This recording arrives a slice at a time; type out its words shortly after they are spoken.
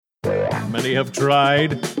Many have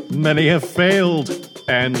tried, many have failed,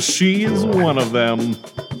 and she is one of them.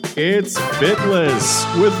 It's Fitless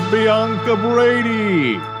with Bianca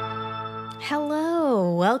Brady.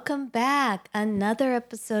 Hello, welcome back. Another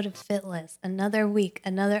episode of Fitless. Another week,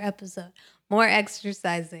 another episode. More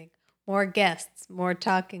exercising, more guests, more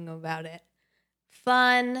talking about it.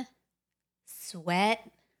 Fun, sweat,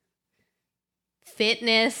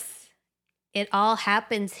 fitness. It all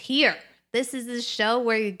happens here. This is the show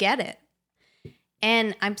where you get it.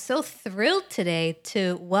 And I'm so thrilled today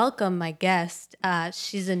to welcome my guest.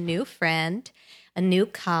 She's a new friend, a new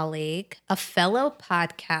colleague, a fellow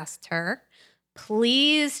podcaster.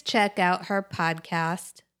 Please check out her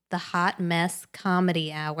podcast, The Hot Mess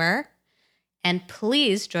Comedy Hour. And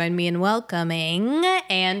please join me in welcoming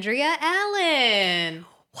Andrea Allen.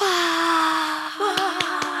 Wow.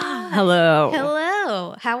 Hello.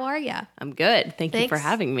 Hello. How are you? I'm good. Thank you for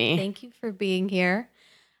having me. Thank you for being here.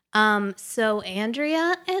 So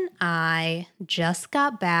Andrea and I just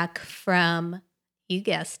got back from, you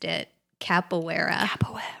guessed it, Capoeira.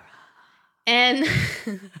 And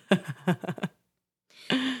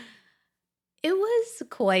it was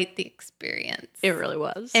quite the experience. It really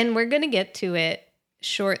was. And we're going to get to it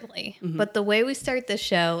shortly. Mm-hmm. But the way we start the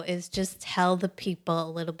show is just tell the people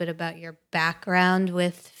a little bit about your background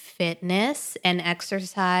with fitness and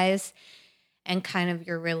exercise and kind of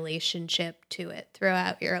your relationship to it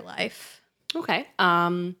throughout your life. Okay.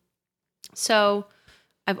 So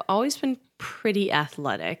I've always been pretty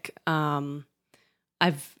athletic. My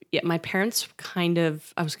parents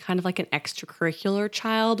I was kind of like an extracurricular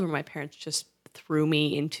child where my parents just threw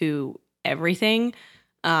me into everything.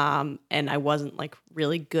 And I wasn't like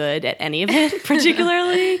really good at any of it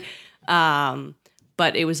particularly.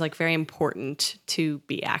 But it was like very important to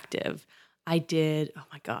be active. I did, oh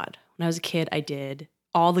my God, when I was a kid, I did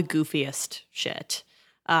all the goofiest shit.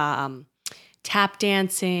 Tap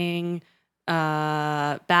dancing,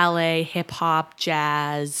 ballet, hip hop,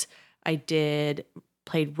 jazz. I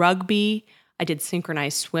played rugby. I did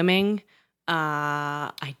synchronized swimming.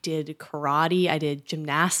 I did karate. I did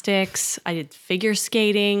gymnastics. I did figure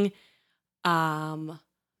skating.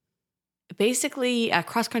 Basically,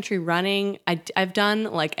 cross-country running. I've done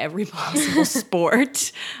like every possible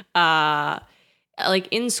sport, like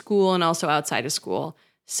in school and also outside of school.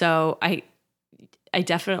 So I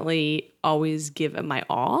definitely always give it my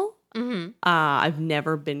all. Mm-hmm. I've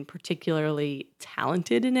never been particularly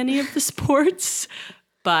talented in any of the sports,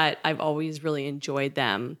 but I've always really enjoyed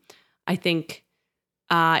them. I think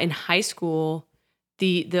in high school,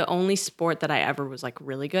 the only sport that I ever was like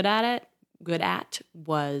really good at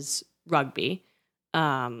was rugby,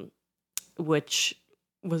 which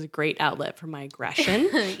was a great outlet for my aggression.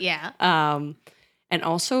 Yeah. And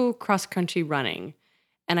also cross-country running.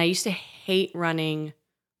 And I used to hate running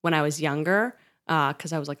when I was younger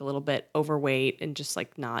because I was like a little bit overweight and just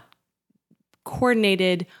like not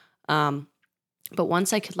coordinated. But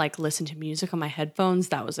once I could like listen to music on my headphones,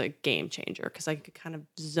 that was a game changer because I could kind of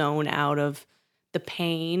zone out of the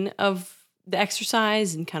pain of the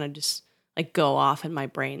exercise and kind of just like go off in my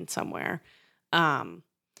brain somewhere. What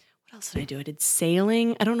else did I do? I did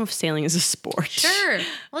sailing. I don't know if sailing is a sport. Sure.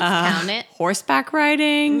 Let's count it. Horseback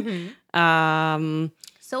riding. Mm-hmm.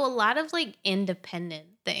 So a lot of like independent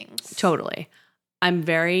things. Totally. I'm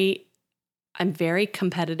very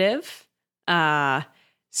competitive.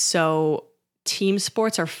 So team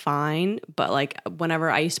sports are fine, but like whenever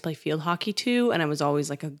I used to play field hockey too, and I was always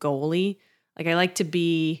like a goalie, like I like to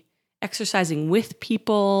be exercising with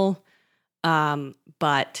people.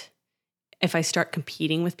 But if I start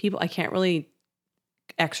competing with people, I can't really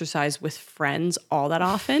exercise with friends all that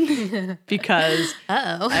often because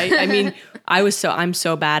I mean, I'm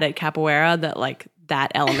so bad at capoeira that like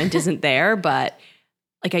that element isn't there, but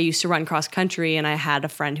like I used to run cross country and I had a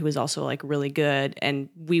friend who was also like really good and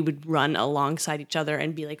we would run alongside each other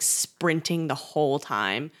and be like sprinting the whole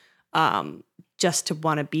time, just to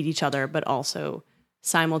want to beat each other, but also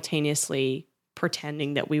simultaneously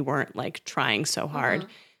pretending that we weren't like trying so hard.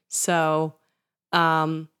 So,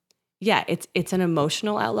 yeah, it's an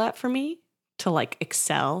emotional outlet for me to like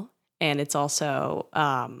excel. And it's also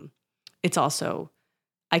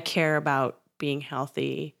I care about being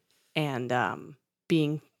healthy and,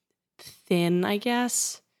 being thin, I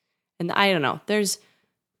guess. And I don't know,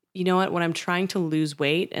 you know what, when I'm trying to lose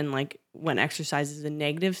weight and like when exercise is a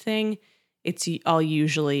negative thing, I'll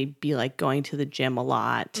usually be like going to the gym a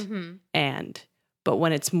lot. Mm-hmm. But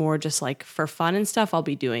when it's more just like for fun and stuff, I'll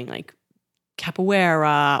be doing like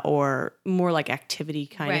capoeira or more like activity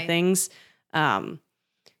kind of things.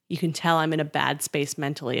 You can tell I'm in a bad space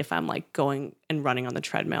mentally if I'm like going and running on the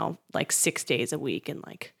treadmill like 6 days a week and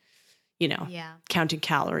like, Yeah. counting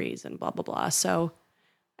calories and blah, blah, blah. So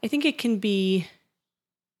I think it can be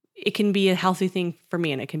a healthy thing for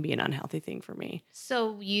me and it can be an unhealthy thing for me.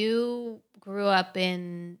 So you grew up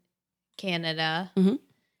in Canada, Mhm.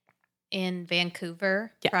 in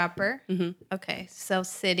Vancouver Yeah. proper. Mhm. Okay. So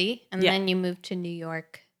city. And Yeah. then you moved to New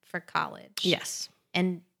York for college. Yes.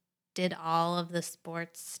 And did all of the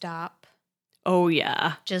sports stop? Oh,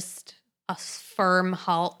 yeah. Just a firm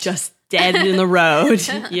halt. Just dead in the road.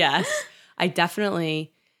 Yes. I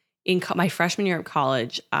definitely, my freshman year of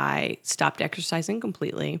college, I stopped exercising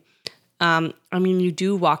completely. I mean, you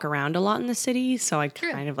do walk around a lot in the city, so I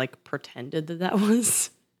True. kind of like pretended that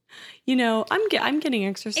was, I'm getting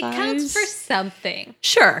exercise. It counts for something.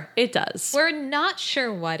 Sure, it does. We're not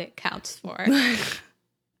sure what it counts for.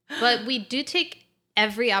 But we do take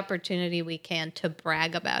every opportunity we can to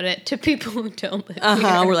brag about it to people who don't live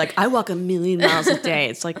here. We're like, I walk 1,000,000 miles a day.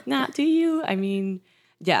 It's like, nah, do you? I mean,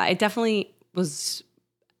 yeah, it definitely was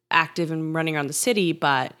active and running around the city,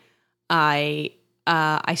 but I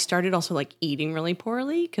started also like eating really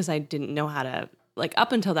poorly because I didn't know how to, like,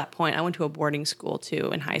 up until that point, I went to a boarding school too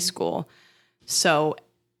in high school. So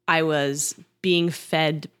I was being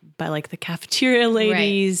fed by like the cafeteria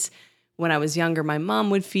ladies. Right. When I was younger, my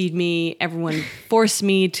mom would feed me. Everyone forced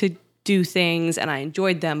me to do things and I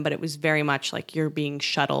enjoyed them, but it was very much like you're being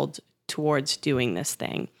shuttled towards doing this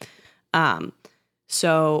thing.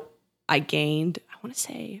 So I gained, I want to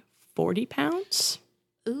say 40 pounds.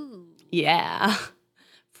 Ooh. Yeah.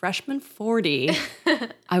 Freshman 40.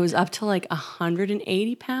 I was up to like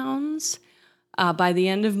 180 pounds by the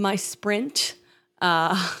end of my sprint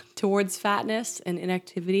towards fatness and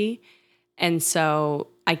inactivity. And so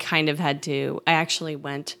I kind of had to, I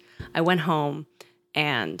went home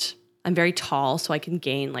and I'm very tall, so I can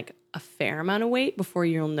gain like a fair amount of weight before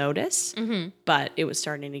you'll notice. Mm-hmm. But it was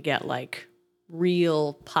starting to get like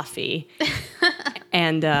real puffy.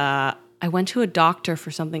 And I went to a doctor for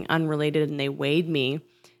something unrelated and they weighed me.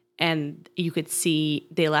 And you could see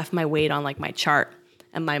they left my weight on like my chart.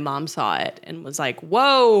 And my mom saw it and was like,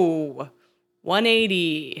 whoa,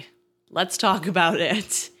 180. Let's talk about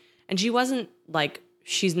it. And she wasn't like,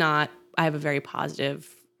 I have a very positive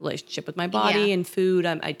relationship with my body and food.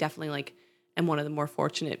 I definitely like am one of the more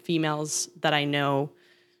fortunate females that I know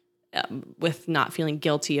with not feeling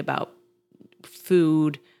guilty about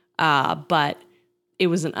food. But it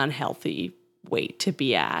was an unhealthy weight to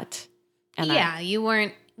be at. And you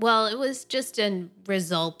weren't. Well, it was just a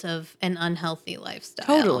result of an unhealthy lifestyle.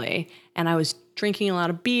 Totally. And I was drinking a lot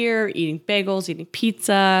of beer, eating bagels, eating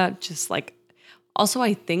pizza, just like, also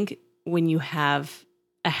I think when you have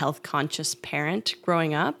a health conscious parent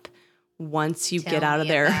growing up, once you get out of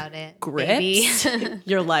their grips,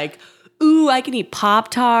 you're like, ooh, I can eat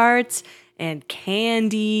Pop-Tarts and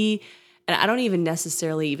candy. And I don't even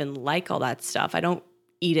necessarily even like all that stuff. I don't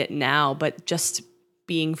eat it now, but just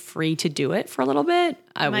being free to do it for a little bit.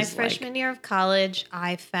 My freshman year of college,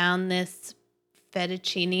 I found this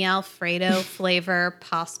fettuccine Alfredo flavor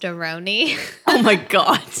pastaroni. Oh my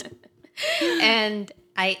God. And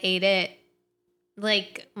I ate it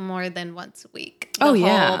like more than once a week. The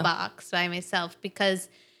whole box by myself, because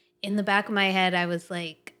in the back of my head, I was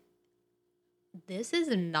like, this is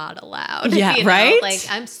not allowed. Yeah, right? Like,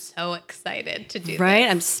 I'm so excited to do right?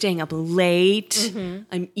 this. I'm staying up late. Mm-hmm.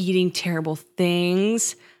 I'm eating terrible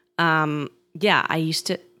things. I used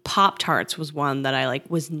to, Pop-Tarts was one that I like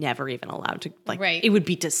was never even allowed to, like, right. It would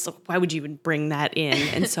be why would you even bring that in?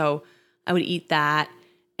 And so I would eat that.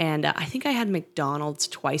 And I think I had McDonald's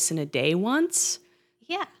twice in a day once.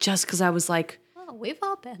 Yeah. Just because I was like, oh, we've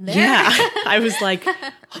all been there. Yeah. I was like,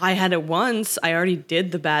 I had it once. I already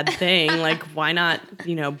did the bad thing. Like, why not,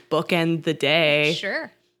 bookend the day?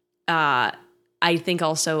 Sure. I think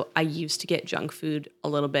also I used to get junk food a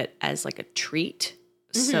little bit as like a treat.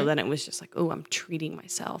 Mm-hmm. So then it was just like, oh, I'm treating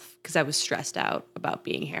myself because I was stressed out about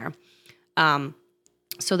being here.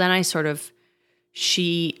 So then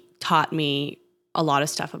she taught me a lot of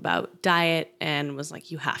stuff about diet and was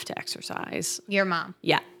like, you have to exercise. Your mom.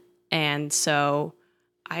 Yeah. And so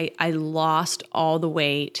I lost all the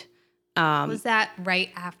weight. Was that right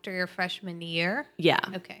after your freshman year? Yeah.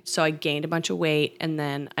 Okay. So I gained a bunch of weight and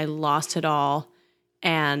then I lost it all.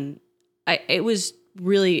 And it was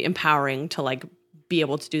really empowering to like be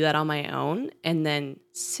able to do that on my own. And then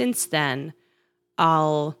since then,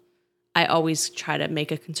 I always try to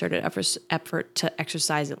make a concerted effort to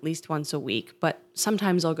exercise at least once a week. But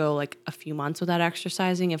sometimes I'll go like a few months without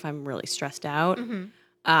exercising if I'm really stressed out. Mm-hmm.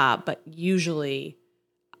 But usually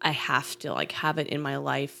I have to like have it in my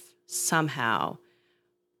life somehow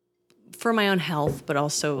for my own health, but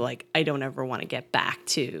also like I don't ever want to get back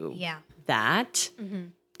to that. Mm-hmm.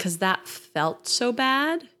 because that felt so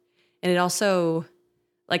bad. And it also,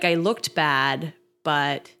 like, I looked bad,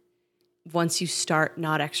 but once you start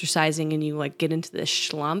not exercising and you like get into this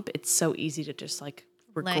slump, it's so easy to just like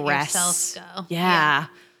regress. Let yourself go. Yeah.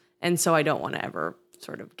 And so I don't want to ever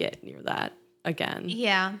sort of get near that again.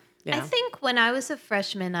 Yeah. Yeah. I think when I was a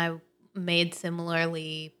freshman, I made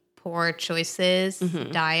similarly poor choices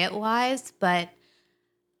diet-wise, but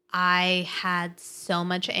I had so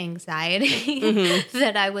much anxiety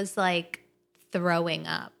that I was like throwing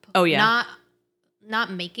up. Oh, yeah.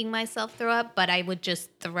 Not making myself throw up, but I would just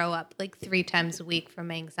throw up like 3 times a week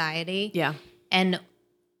from anxiety. Yeah. And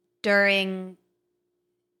during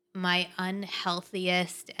my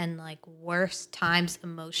unhealthiest and like worst times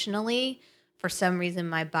emotionally, for some reason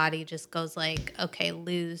my body just goes like, okay,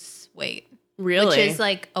 lose weight. Really? Which is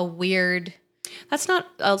like a weird... That's not,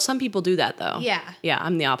 some people do that though. Yeah. Yeah,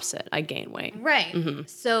 I'm the opposite. I gain weight. Right. Mhm.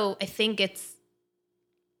 So I think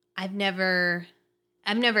I've never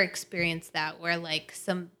experienced that where like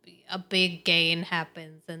a big gain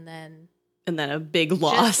happens and then A big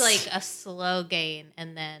loss. just like a slow gain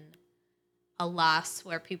and then a loss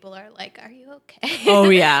where people are like, "Are you okay?" Oh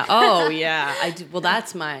yeah. Oh yeah. Well,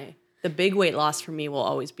 that's the big weight loss for me will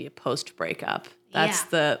always be a post breakup. That's Yeah.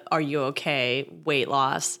 the "Are you okay?" weight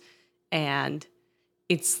loss, and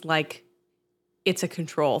it's like it's a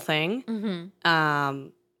control thing.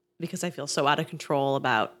 Because I feel so out of control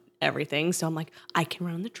about everything. So I'm like, I can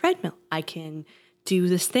run on the treadmill. I can do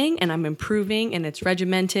this thing, and I'm improving, and it's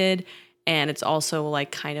regimented. And it's also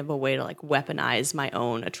like kind of a way to like weaponize my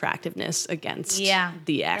own attractiveness against the ex.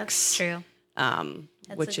 That's true.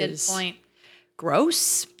 That's Which a good is point.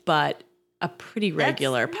 gross, but a pretty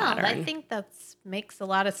regular pattern. No, I think that makes a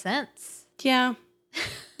lot of sense. Yeah.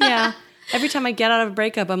 Yeah. Every time I get out of a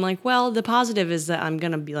breakup, I'm like, well, the positive is that I'm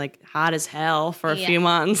going to be like hot as hell for a few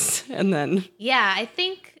months. And then. Yeah, I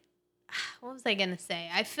think, what was I going to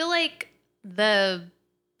say? I feel like the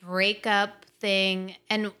breakup thing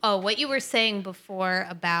and what you were saying before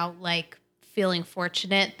about like feeling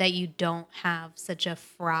fortunate that you don't have such a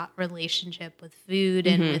fraught relationship with food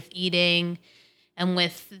and with eating and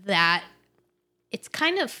with that. It's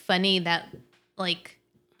kind of funny that like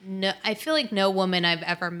no, I feel like no woman I've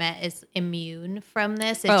ever met is immune from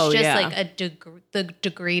this. It's just like the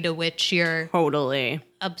degree to which you're totally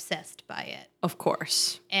obsessed by it. Of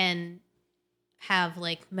course. And have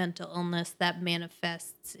like mental illness that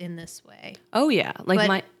manifests in this way. Oh yeah.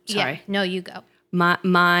 Like Yeah, no, you go.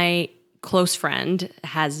 My close friend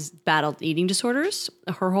has battled eating disorders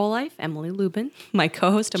her whole life. Emily Lubin, my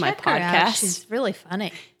co-host of my Check her out. podcast. She's really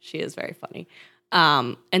funny. She is very funny.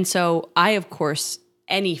 And so I, of course,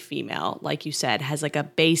 any female, like you said, has like a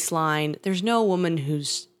baseline. There's no woman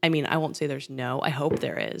who's, I mean, I won't say there's no, I hope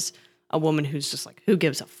there is a woman who's just like, who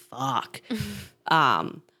gives a fuck?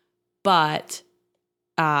 But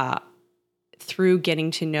through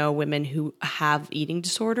getting to know women who have eating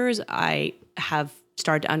disorders, I have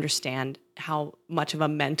started to understand how much of a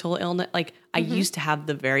mental illness, like I used to have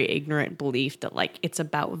the very ignorant belief that like it's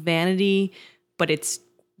about vanity, but it's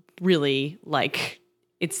really like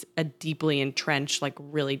it's a deeply entrenched, like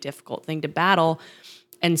really difficult thing to battle.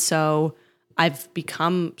 And so I've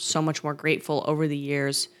become so much more grateful over the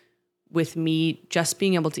years with me just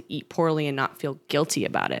being able to eat poorly and not feel guilty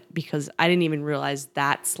about it, because I didn't even realize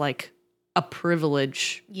that's like a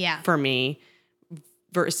privilege for me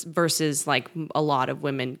versus like a lot of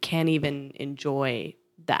women can't even enjoy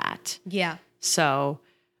that. Yeah. So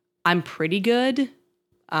I'm pretty good.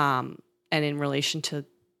 And in relation to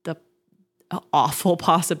the awful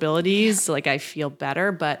possibilities, like I feel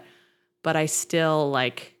better, but I still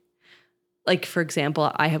like for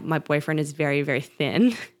example, my boyfriend is very, very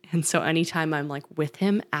thin. And so anytime I'm like with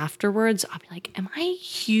him afterwards, I'll be like, am I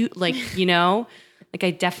huge? Like, you know, like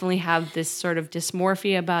I definitely have this sort of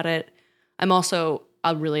dysmorphia about it. I'm also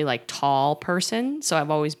a really like tall person. So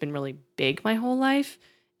I've always been really big my whole life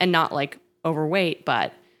and not like overweight,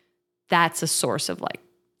 but that's a source of like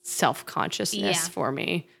self-consciousness for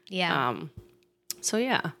me. Yeah. So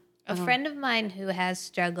yeah. A friend of mine who has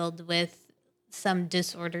struggled with some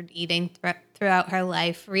disordered eating throughout her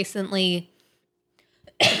life recently,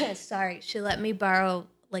 she let me borrow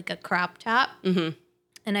like a crop top and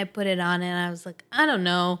I put it on and I was like, I don't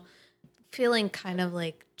know, feeling kind of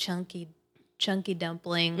like chunky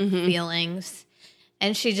dumpling feelings.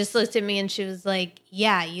 And she just looked at me and she was like,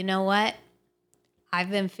 yeah, you know what?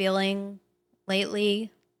 I've been feeling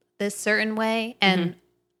lately this certain way and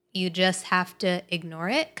you just have to ignore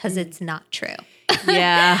it because it's not true.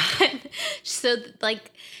 Yeah. So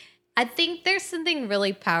like, I think there's something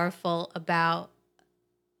powerful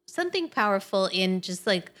in just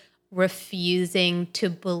like refusing to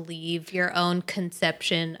believe your own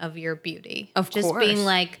conception of your beauty. Of just course. being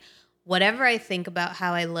like, whatever I think about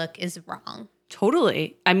how I look is wrong.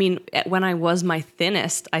 Totally. I mean, when I was my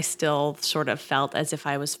thinnest, I still sort of felt as if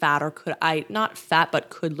I was fat or not fat, but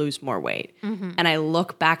could lose more weight. And I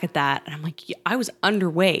look back at that and I'm like, yeah, I was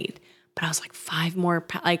underweight, but I was like 5 more,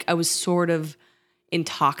 like I was sort of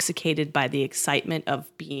intoxicated by the excitement of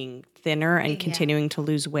being thinner and continuing to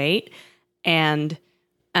lose weight. And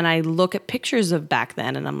I look at pictures of back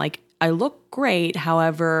then and I'm like, I look great.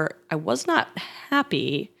 However, I was not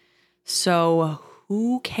happy. So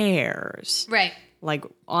who cares? Right. Like,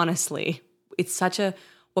 honestly, it's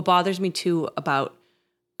what bothers me too about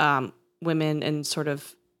women and sort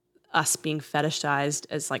of us being fetishized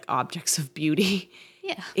as like objects of beauty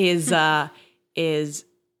is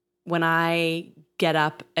when I get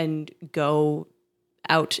up and go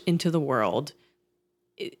out into the world,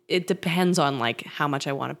 it depends on like how much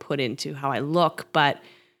I want to put into how I look. But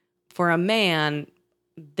for a man,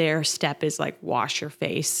 their step is like wash your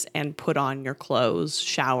face and put on your clothes,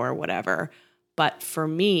 shower, whatever. But for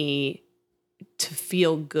me, to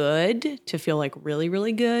feel good, to feel like really,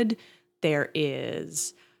 really good, there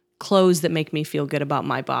is clothes that make me feel good about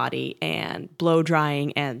my body and blow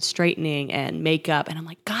drying and straightening and makeup. And I'm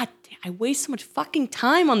like, God, I waste so much fucking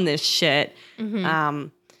time on this shit.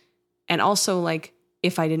 And also like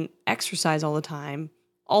if I didn't exercise all the time,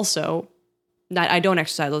 also I don't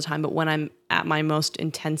exercise all the time, but when I'm at my most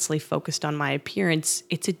intensely focused on my appearance,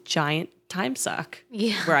 it's a giant time suck.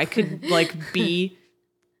 Yeah. Where I could like be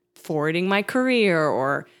forwarding my career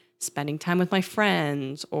or spending time with my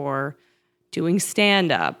friends or doing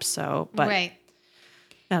stand-up. So, but right.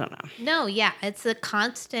 I don't know. No, yeah, it's a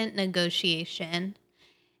constant negotiation.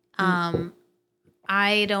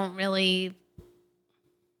 I don't really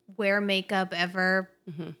wear makeup ever,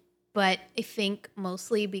 but I think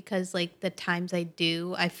mostly because like the times I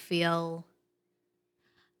do, I feel,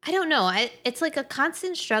 I don't know. It's like a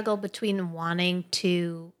constant struggle between wanting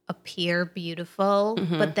to appear beautiful,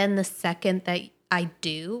 but then the second that I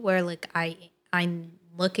do, where like I'm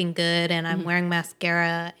looking good and I'm wearing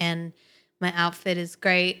mascara and my outfit is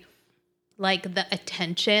great, like the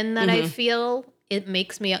attention that I feel, it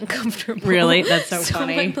makes me uncomfortable. Really? That's so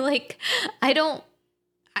funny. I'm like,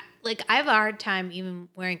 I have a hard time even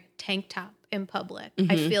wearing a tank top in public.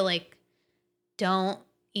 I feel like, don't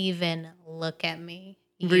even look at me.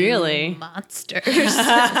 You Really? monsters.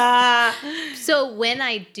 So when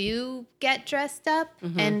I do get dressed up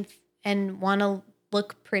and want to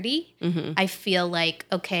look pretty, I feel like,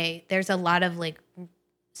 okay, there's a lot of like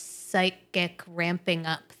psychic ramping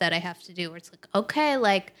up that I have to do where it's like, okay,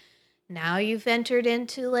 like now you've entered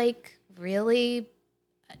into like really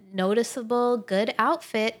noticeable good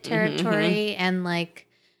outfit territory and like,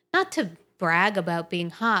 not to brag about being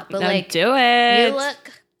hot, but like do it. you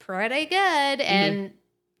look pretty good and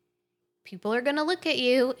people are going to look at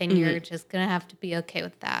you and you're just going to have to be okay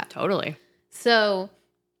with that. Totally. So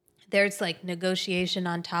there's like negotiation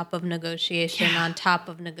on top of negotiation on top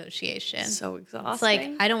of negotiation. So exhausting. It's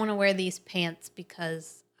like, I don't want to wear these pants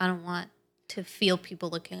because I don't want to feel people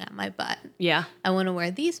looking at my butt. Yeah. I want to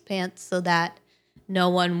wear these pants so that no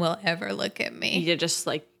one will ever look at me. You're just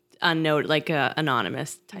like like a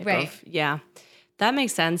anonymous type of. Yeah. That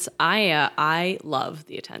makes sense. I love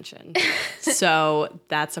the attention. So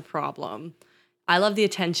that's a problem. I love the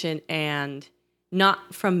attention and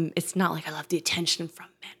it's not like I love the attention from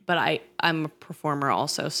men, but I'm a performer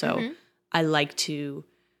also. So I like to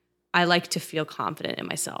feel confident in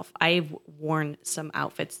myself. I've worn some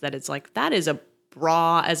outfits that it's like, that is a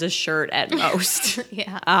bra as a shirt at most.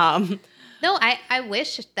 Yeah. No, I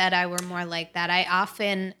wish that I were more like that. I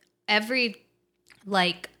often, every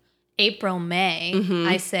like April, May,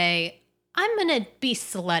 I say, I'm going to be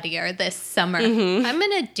sluttier this summer. I'm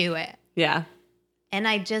going to do it. Yeah. And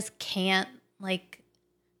I just can't like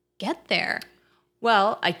get there.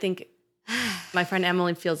 Well, I think my friend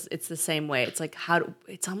Emily feels it's the same way. It's like,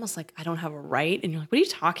 it's almost like I don't have a right. And you're like, what are you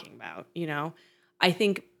talking about? You know, I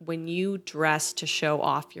think when you dress to show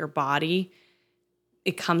off your body,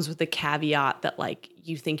 it comes with the caveat that like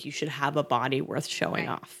you think you should have a body worth showing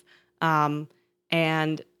off.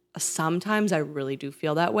 And sometimes I really do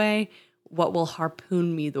feel that way. What will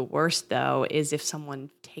harpoon me the worst though is if someone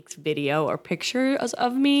takes video or pictures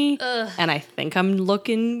of me and I think I'm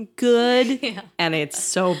looking good and it's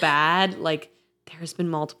so bad. Like there's been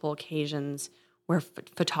multiple occasions where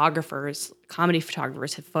comedy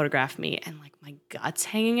photographers have photographed me and like my gut's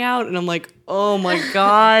hanging out and I'm like, oh my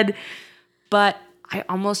God. But I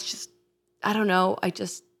almost just, I don't know. I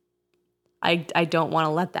don't want to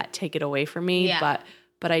let that take it away from me. Yeah.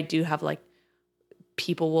 But I do have like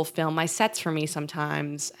people will film my sets for me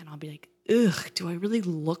sometimes, and I'll be like, ugh, do I really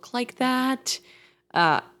look like that?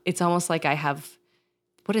 It's almost like I have,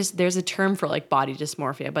 there's a term for like body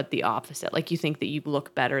dysmorphia, but the opposite. Like you think that you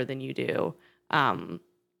look better than you do. And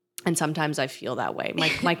sometimes I feel that way.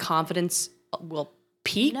 My confidence will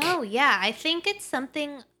peak. No, yeah. I think it's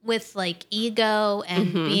something with like ego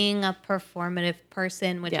and being a performative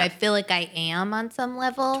person, which I feel like I am on some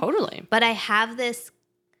level. Totally. But I have this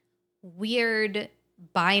weird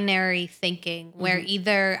binary thinking where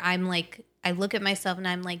either I'm like, I look at myself and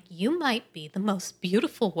I'm like, you might be the most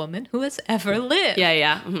beautiful woman who has ever lived.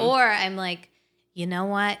 Yeah. Or I'm like, you know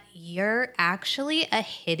what? You're actually a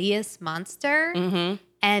hideous monster.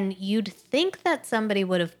 And you'd think that somebody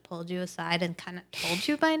would have pulled you aside and kind of told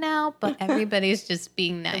you by now, but everybody's just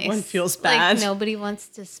being nice. Everyone feels bad. Like nobody wants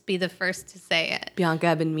to be the first to say it. Bianca,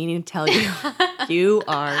 I've been meaning to tell you, you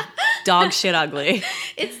are dog shit ugly.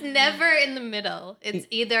 It's never in the middle. It's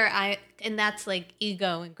either and that's like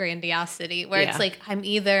ego and grandiosity, where it's like I'm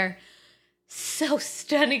either so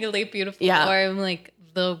stunningly beautiful or I'm like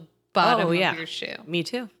the bottom of your shoe. Me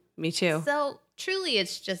too. So truly,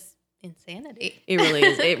 it's just insanity. It really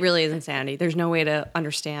is. It really is insanity. There's no way to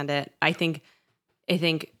understand it. I think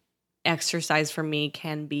exercise for me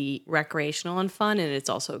can be recreational and fun, and it's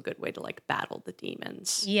also a good way to like battle the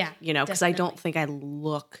demons. Yeah. You know, because I don't think I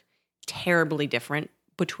look terribly different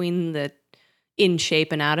between the in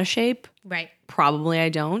shape and out of shape. Right. Probably I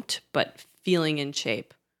don't, but feeling in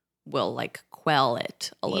shape will like quell it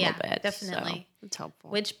a little bit. Definitely. So it's helpful.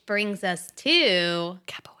 Which brings us to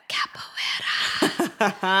Capoeira.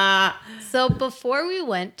 So before we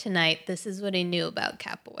went tonight, this is what I knew about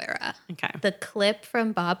capoeira. Okay. The clip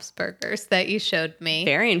from Bob's Burgers that you showed me.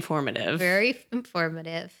 Very informative. Very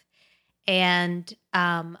informative. And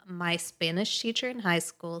my Spanish teacher in high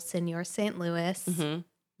school, Senor St. Louis,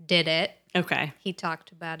 did it. Okay. He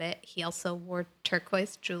talked about it. He also wore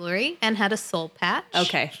turquoise jewelry and had a soul patch.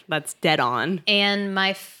 Okay. That's dead on. And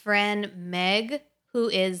my friend Meg, who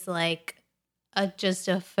is like just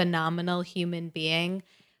a phenomenal human being.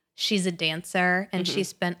 She's a dancer, and she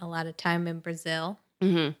spent a lot of time in Brazil.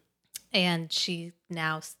 And she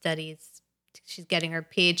now studies, she's getting her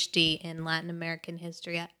PhD in Latin American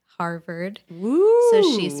history at Harvard. Woo.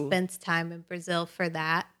 So she spends time in Brazil for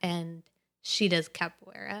that, and she does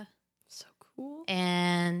capoeira. So cool.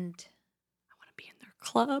 And I want to be in their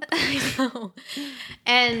club. I know.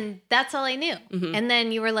 And that's all I knew. And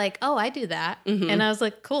then you were like, oh, I do that. And I was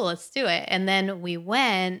like, cool, let's do it. And then we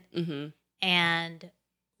went, and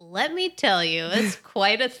let me tell you, it's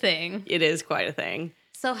quite a thing. It is quite a thing.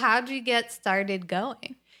 So how'd you get started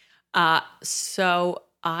going? So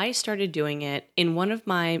I started doing it in one of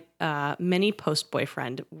my many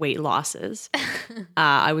post-boyfriend weight losses.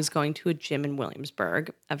 I was going to a gym in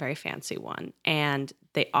Williamsburg, a very fancy one, and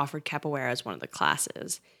they offered capoeira as one of the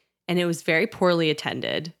classes. And it was very poorly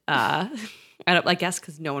attended, I guess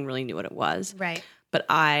because no one really knew what it was. Right. But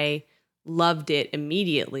I loved it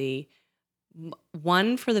immediately.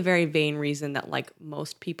 One, for the very vain reason that like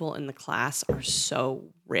most people in the class are so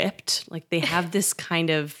ripped. Like they have this kind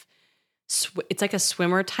of, it's like a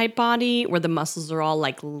swimmer type body where the muscles are all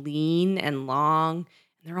like lean and long.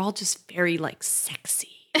 And they're all just very like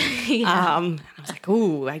sexy. And I was like,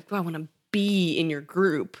 ooh, I want to be in your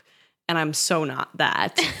group. And I'm so not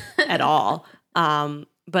that at all.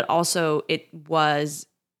 But also it was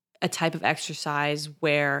a type of exercise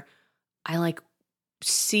where I like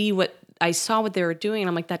saw what they were doing, and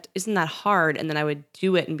I'm like, that isn't that hard. And then I would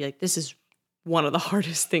do it and be like, this is one of the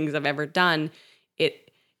hardest things I've ever done.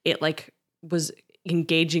 It like was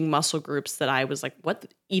engaging muscle groups that I was like,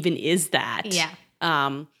 what even is that? Yeah.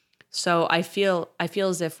 So I feel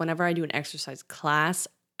as if whenever I do an exercise class,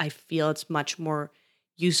 I feel it's much more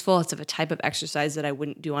useful. It's of a type of exercise that I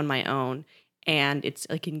wouldn't do on my own. And it's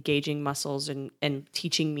like engaging muscles and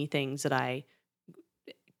teaching me things that I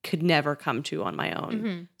could never come to on my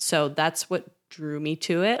own. So that's what drew me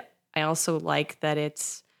to it. I also like that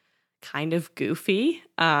it's kind of goofy.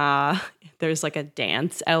 There's like a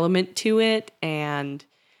dance element to it, and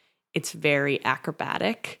it's very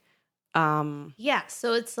acrobatic. Yeah,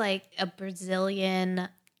 so it's like a Brazilian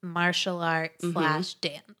martial art /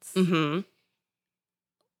 dance.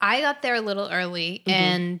 I got there a little early,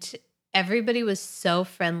 and everybody was so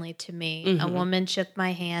friendly to me. A woman shook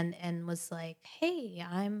my hand and was like, hey,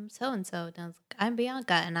 I'm so-and-so. And I was like, I'm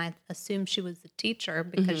Bianca. And I assumed she was the teacher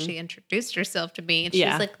because she introduced herself to me. And she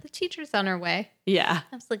was like, the teacher's on her way. Yeah.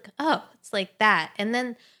 I was like, oh, it's like that. And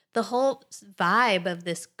then the whole vibe of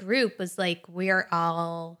this group was like, we're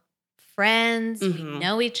all friends. We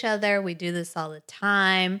know each other. We do this all the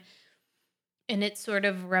time. And it sort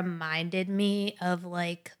of reminded me of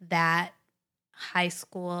like that high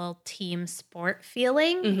school team sport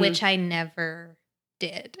feeling, which I never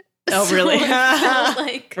did. Oh, really? I felt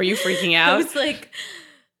like, were you freaking I out? was like,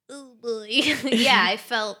 oh boy. Yeah, I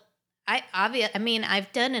felt, I mean,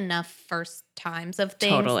 I've done enough first times of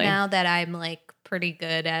things Totally. now that I'm like pretty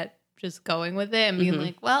good at just going with it and being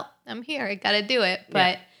like, well, I'm here. I got to do it.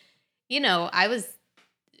 But, you know, I was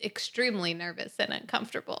extremely nervous and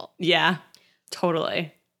uncomfortable. Yeah,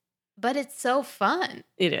 totally. But it's so fun.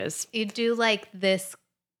 It is. You do like this,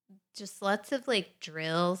 just lots of like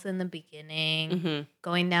drills in the beginning,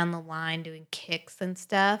 going down the line, doing kicks and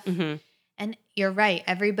stuff. And you're right.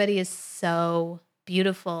 Everybody is so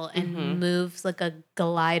beautiful and moves like a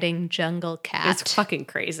gliding jungle cat. It's fucking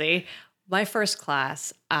crazy. My first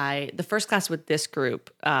class, the first class with this group,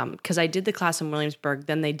 because I did the class in Williamsburg,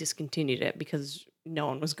 then they discontinued it because no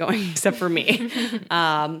one was going except for me.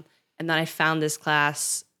 And then I found this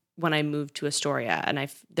class when I moved to Astoria, and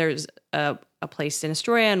there's a place in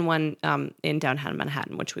Astoria and one in downtown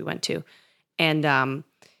Manhattan, which we went to. And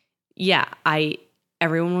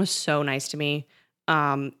everyone was so nice to me.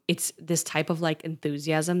 It's this type of like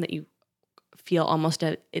enthusiasm that you feel almost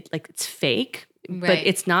like it's fake. Right. But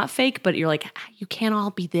it's not fake, but you're like, you can't all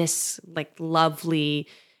be this like lovely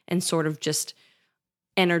and sort of just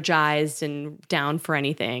energized and down for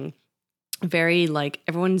anything. Very like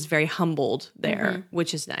everyone's very humbled there,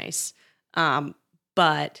 which is nice.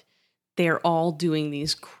 But they're all doing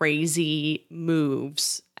these crazy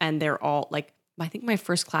moves, and they're all like, I think my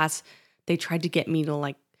first class, they tried to get me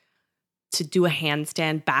to do a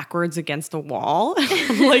handstand backwards against the wall.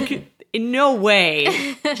 Like, in no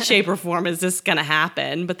way, shape, or form is this gonna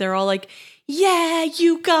happen. But they're all like, yeah,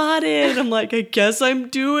 you got it. I'm like, I guess I'm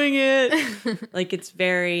doing it. Like, it's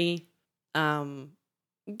very,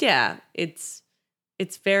 it's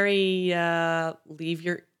very leave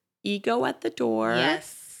your ego at the door.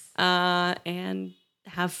 Yes. And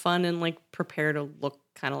have fun and like prepare to look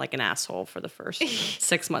kind of like an asshole for the first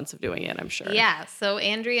 6 months of doing it, I'm sure. Yeah. So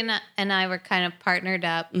Andrea and I were kind of partnered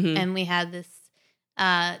up, and we had this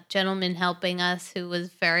gentleman helping us who was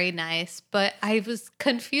very nice, but I was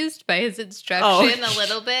confused by his instruction a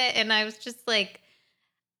little bit, and I was just like,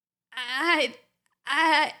 I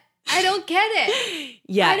don't get it.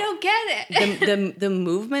 Yeah, I don't get it. the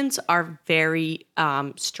movements are very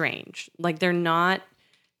strange. Like, they're not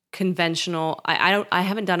conventional. I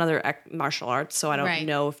haven't done other martial arts, so I don't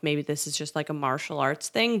know if maybe this is just like a martial arts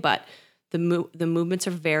thing, but the movements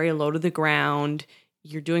are very low to the ground.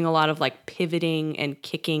 You're doing a lot of like pivoting and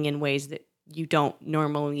kicking in ways that you don't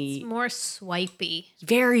normally. It's more swipey.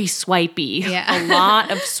 Very swipey. Yeah. A lot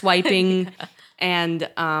of swiping. And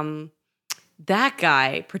that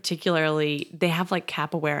guy particularly, they have like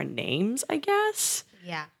capoeira names, I guess.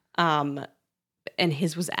 Yeah. And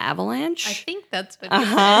his was Avalanche. I think that's what he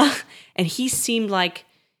said. And he seemed like,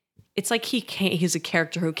 it's like he's a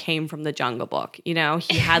character who came from the Jungle Book. You know,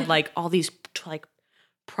 he had like all these like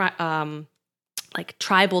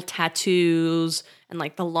tribal tattoos and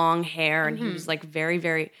like the long hair, and he was like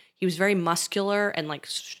he was very muscular and like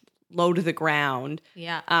low to the ground.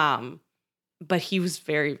 Yeah. But he was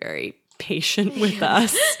very, very patient with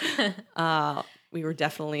us. We were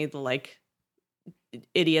definitely the like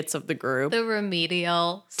idiots of the group. The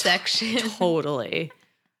remedial section. Totally.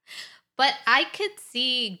 But I could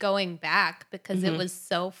see going back because it was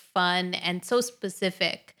so fun and so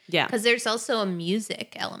specific. Yeah. Because there's also a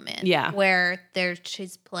music element. Yeah. Where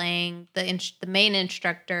she's playing the main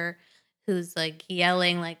instructor who's like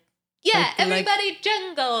yelling like, yeah, everybody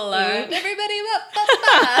jungle or everybody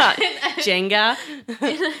Jenga. And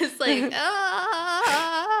it's like,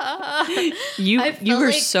 You were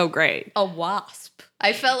like so great. A wasp.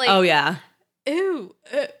 I felt like, oh yeah. Ew,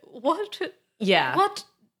 what? Yeah. What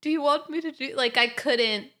do you want me to do? Like, I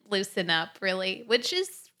couldn't loosen up really, which is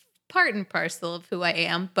part and parcel of who I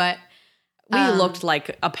am. But we looked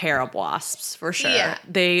like a pair of wasps for sure.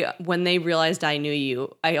 Yeah. When they realized I knew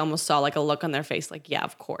you, I almost saw like a look on their face, like, yeah,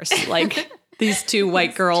 of course. Like these two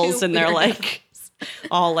white girls, and they're like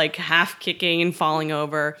all like half kicking and falling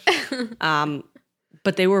over.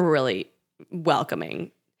 But they were really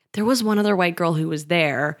welcoming. There was one other white girl who was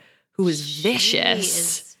there who was vicious. She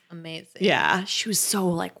is amazing. Yeah. She was so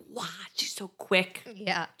like, wow, she's so quick.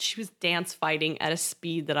 Yeah. She was dance fighting at a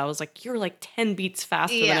speed that I was like, you're like 10 beats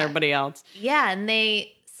faster than everybody else. Yeah. And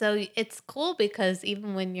so it's cool because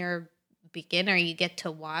even when you're a beginner, you get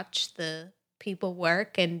to watch the people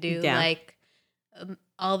work and do like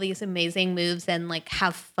all these amazing moves and like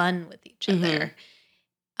have fun with each other.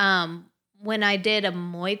 When I did a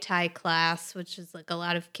Muay Thai class, which is like a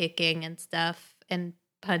lot of kicking and stuff, and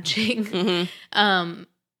punching.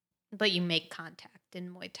 But you make contact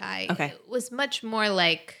in Muay Thai. Okay. It was much more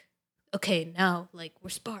like, okay, now like we're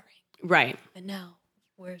sparring. Right. But now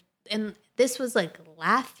and this was like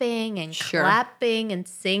laughing and Sure. clapping and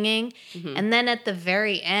singing. Mhm. And then at the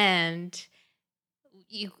very end,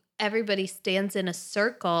 everybody stands in a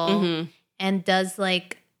circle Mhm. and does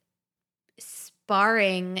like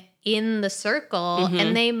sparring in the circle. Mhm.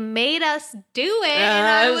 And they made us do it. And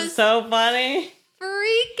I was so funny.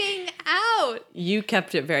 freaking out. You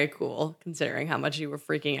kept it very cool considering how much you were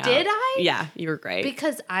freaking out. Did I? Yeah, you were great.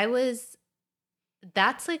 Because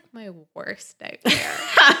that's like my worst nightmare.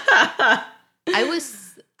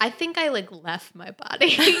 I think I like left my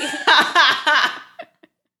body.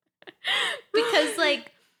 Because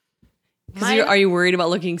like, are you worried about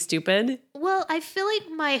looking stupid? well, I feel like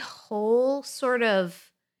my whole sort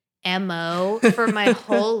of MO for my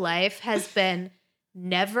whole life has been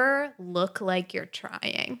never look like you're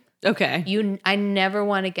trying. Okay. I never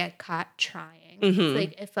want to get caught trying. Mhm. It's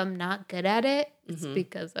like if I'm not good at it, it's Mhm.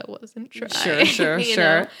 because I wasn't trying. Sure, you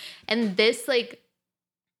sure. know? And this like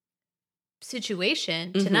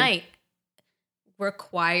situation Mhm. tonight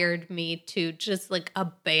required me to just like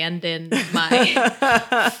abandon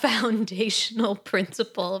my foundational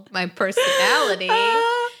principle of my personality.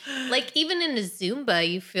 Like even in a Zumba,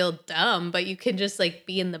 you feel dumb, but you can just like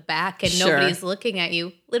be in the back and Sure. nobody's looking at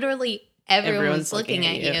you. Literally everyone's looking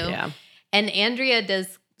at you. Yeah. And Andrea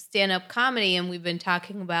does stand-up comedy, and we've been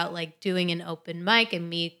talking about like doing an open mic and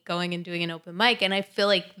me going and doing an open mic. And I feel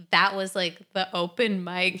like that was like the open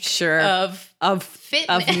mic Sure. of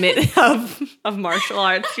fitness. of martial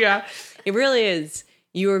arts. Yeah. It really is.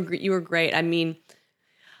 You were great. I mean,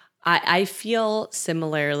 I feel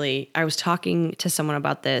similarly. I was talking to someone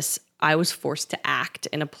about this. I was forced to act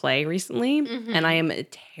in a play recently, and I am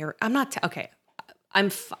I'm not okay. I'm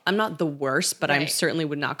not the worst, but I Right. certainly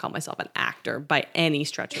would not call myself an actor by any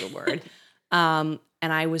stretch of the word. And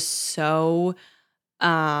I was so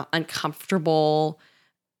uncomfortable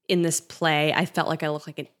in this play. I felt like I looked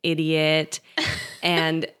like an idiot,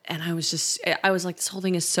 and I was like, this whole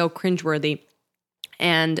thing is so cringeworthy.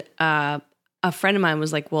 And a friend of mine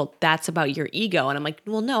was like, well, that's about your ego. And I'm like,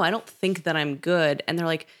 well, no, I don't think that I'm good. And they're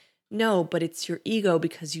like, no, but it's your ego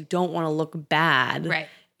because you don't want to look bad. Right.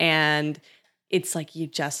 And it's like, you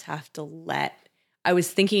just have to I was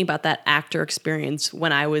thinking about that actor experience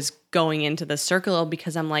when I was going into the circle,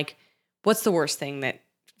 because I'm like, what's the worst thing that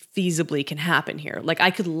feasibly can happen here? Like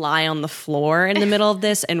I could lie on the floor in the middle of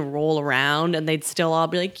this and roll around and they'd still all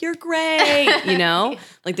be like, you're great. You know,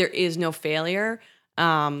 like there is no failure.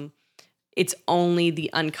 It's only the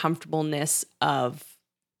uncomfortableness of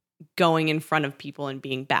going in front of people and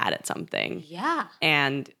being bad at something. Yeah.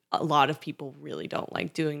 And a lot of people really don't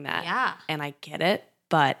like doing that. Yeah. And I get it,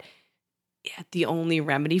 but the only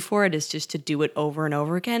remedy for it is just to do it over and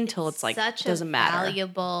over again until it's like, such doesn't a matter.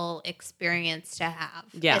 valuable experience to have.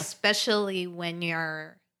 Yeah. Especially when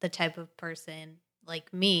you're the type of person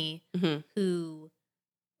like me Mhm. who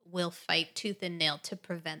will fight tooth and nail to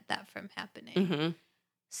prevent that from happening. Mhm.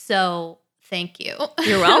 So thank you.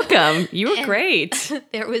 You're welcome. You were And great.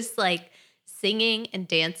 There was like singing and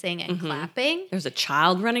dancing and Mhm. clapping. There's a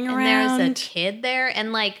child running And around. there's a kid there.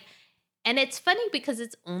 And it's funny because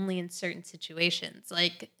it's only in certain situations.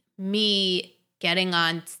 Like me getting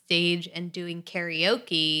on stage and doing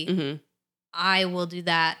karaoke, Mhm. I will do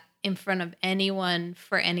that in front of anyone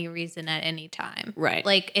for any reason at any time. Right.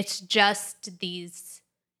 Like it's just these,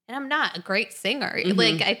 and I'm not a great singer. Mhm.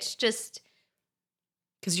 Like it's just,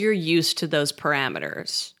 Because you're used to those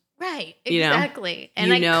parameters. right, You know? exactly. And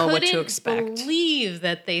You I know what couldn't to expect. believe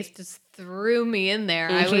that they just threw me in there.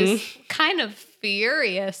 I was kind of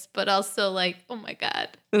furious, but also like, oh my God,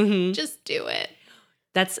 Mhm. just do it.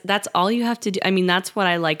 That's all you have to do. I mean, that's what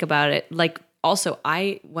I like about it. Like also,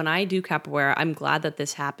 when I do capoeira, I'm glad that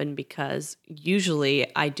this happened because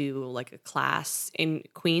usually I do like a class in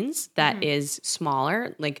Queens that is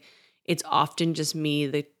smaller. Like it's often just me,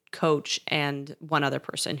 the coach, and one other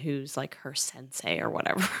person who's like her sensei or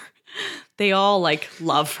whatever. They all like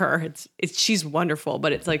love her. She's wonderful,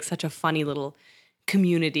 but it's like such a funny little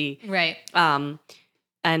community. Right.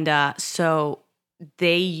 So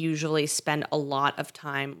they usually spend a lot of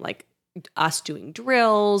time like us doing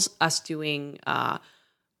drills, us doing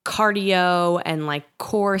cardio and like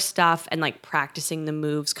core stuff and like practicing the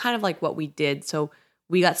moves, kind of like what we did. So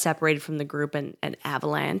we got separated from the group and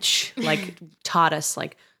Avalanche like taught us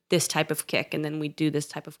like this type of kick, and then we'd do this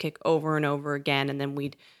type of kick over and over again, and then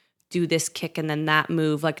we'd do this kick and then that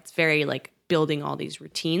move. Like it's very like building all these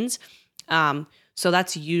routines. So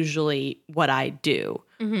that's usually what I do,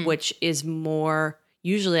 which is more,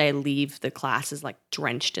 usually I leave the classes like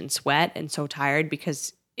drenched in sweat and so tired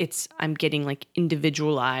because I'm getting like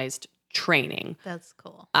individualized training. That's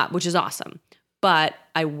cool. Which is awesome. But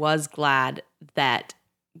I was glad that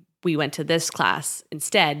we went to this class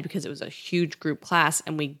instead because it was a huge group class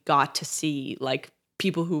and we got to see like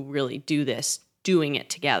people who really do this doing it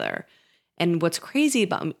together. And what's crazy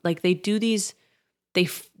about like they do these,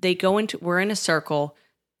 they go into, we're in a circle.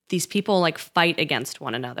 These people like fight against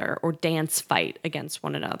one another or dance fight against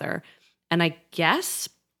one another. And I guess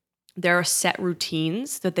there are set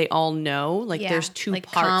routines that they all know. Like there's two like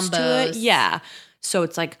parts combos. to it. Yeah. So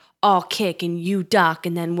it's like I'll kick and you duck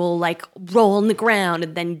and then we'll like roll on the ground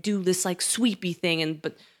and then do this like sweepy thing.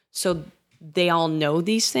 But so they all know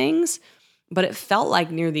these things. But it felt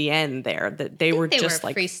like near the end there that they were just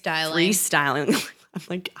like freestyling. I'm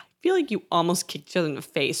like, I feel like you almost kicked each other in the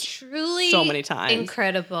face truly so many times.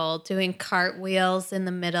 Incredible. Doing cartwheels in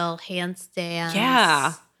the middle, handstands.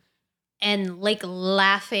 Yeah. And like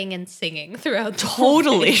laughing and singing throughout the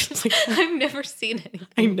Totally. whole thing. I've never seen anything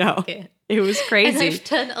I know. like it. It was crazy. And I've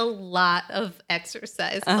done a lot of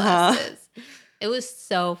exercise classes. It was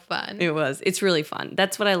so fun. It was. It's really fun.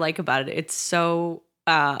 That's what I like about it. It's so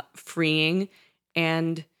freeing,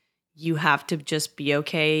 and you have to just be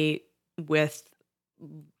okay with,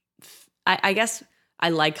 I guess I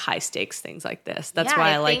like high stakes things like this. That's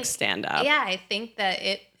why I like stand up. Yeah, I think that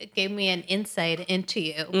it gave me an insight into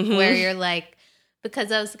you Mm-hmm. where you're like,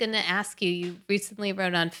 because I was going to ask you, you recently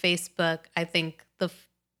wrote on Facebook, I think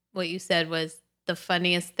what you said was, the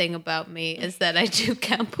funniest thing about me is that I do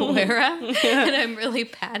capoeira and I'm really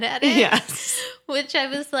bad at it. Yes. Which I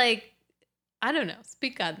was like, I don't know.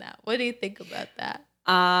 Speak on that. What do you think about that?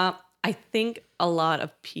 I think a lot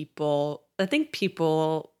of people,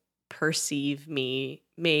 perceive me,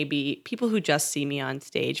 maybe people who just see me on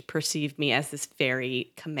stage perceive me as this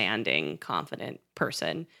very commanding, confident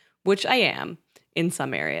person, which I am in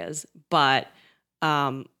some areas. But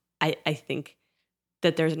I think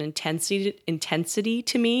that there's an intensity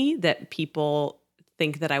to me that people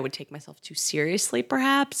think that I would take myself too seriously,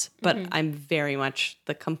 perhaps, but I'm very much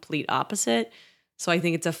the complete opposite. So I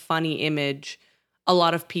think it's a funny image. A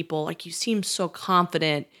lot of people, like, you seem so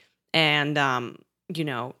confident and,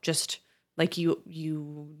 just like you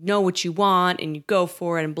know what you want and you go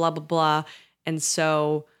for it and blah, blah, blah. And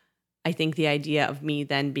so I think the idea of me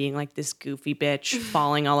then being like this goofy bitch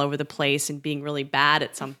falling all over the place and being really bad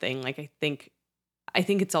at something, like, I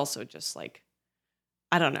think it's also just like,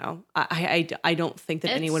 I don't know. I don't think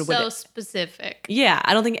that anyone would. It's so specific. Yeah,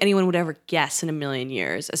 I don't think anyone would ever guess in a million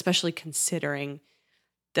years, especially considering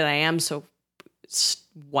that I am so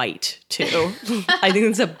white too. I think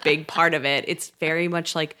it's a big part of it. It's very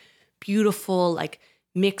much like beautiful, like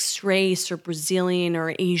mixed race or Brazilian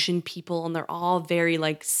or Asian people, and they're all very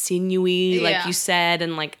like sinewy, like you said,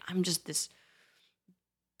 and like I'm just this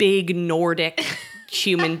big Nordic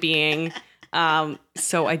human being.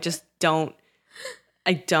 So I just don't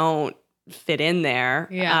fit in there.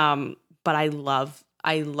 Yeah. But I love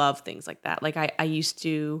things like that. Like I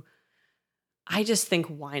just think,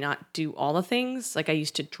 why not do all the things? Like I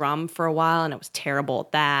used to drum for a while and I was terrible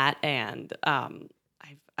at that. And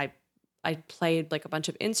I played like a bunch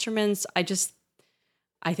of instruments. I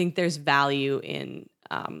think there's value in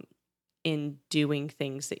doing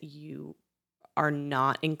things that you are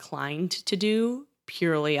not inclined to do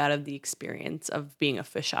purely out of the experience of being a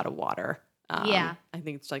fish out of water. I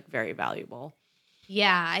think it's like very valuable.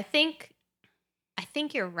 Yeah, I think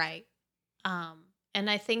you're right. And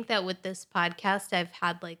I think that with this podcast, I've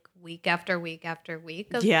had like week after week after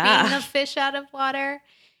week of being a fish out of water.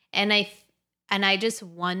 And I just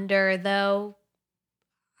wonder though,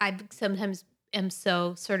 I sometimes am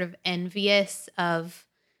so sort of envious of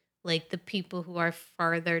like the people who are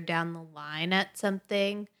farther down the line at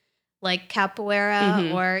something like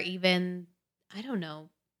capoeira or even, I don't know,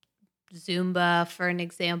 Zumba for an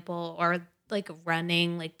example, or like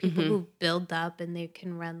running, like people who build up and they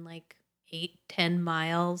can run like 8-10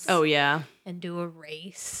 miles. Oh yeah. And do a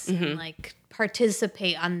race and like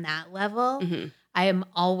participate on that level. I am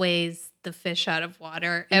always the fish out of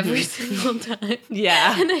water every single time.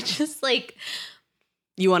 Yeah. And I just like,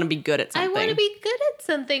 you want to be good at something. I want to be good at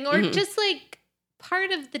something, or just like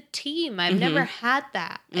part of the team. I've never had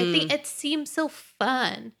that. I think it seems so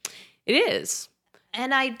fun. It is.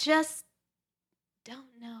 And I just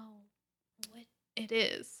don't know what it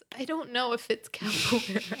is. I don't know if it's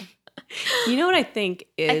capoeira. You know what I think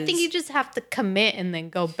is? I think you just have to commit and then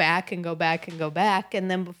go back and go back and go back.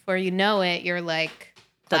 And then before you know it, you're like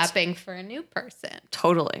clapping for a new person.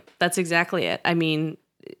 Totally. That's exactly it. I mean,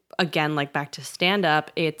 again, like back to stand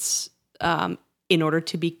up, it's in order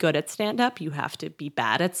to be good at stand-up, you have to be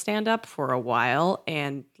bad at stand-up for a while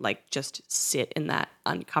and like just sit in that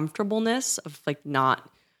uncomfortableness of like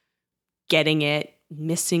not getting it,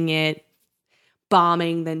 missing it,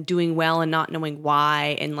 bombing, then doing well and not knowing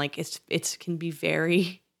why. And like it can be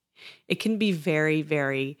very,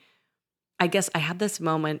 very, I guess I had this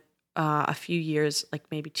moment a few years, like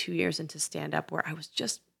maybe 2 years into stand-up, where I was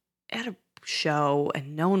just at a show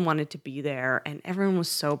and no one wanted to be there and everyone was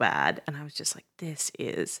so bad. And I was just like,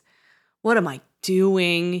 what am I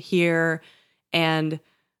doing here? And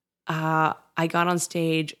I got on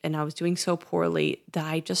stage and I was doing so poorly that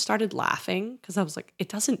I just started laughing because I was like, it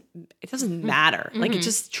doesn't matter. Like it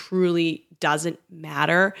just truly doesn't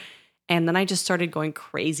matter. And then I just started going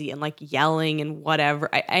crazy and like yelling and whatever.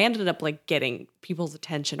 I ended up like getting people's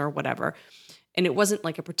attention or whatever. And it wasn't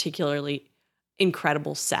like a particularly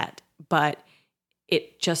incredible set, but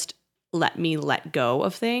it just let me let go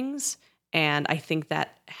of things. And I think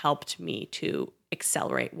that helped me to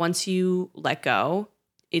accelerate. Once you let go,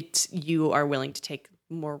 you are willing to take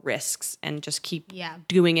more risks and just keep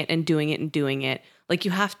doing it and doing it and doing it. Like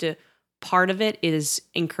you have to, part of it is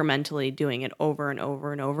incrementally doing it over and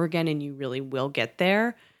over and over again, and you really will get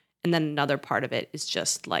there. And then another part of it is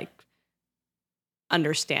just like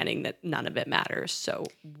understanding that none of it matters. So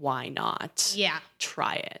why not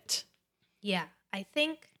try it? Yeah. I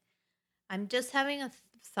think I'm just having a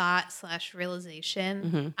thought /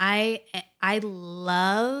 realization. I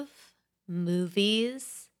love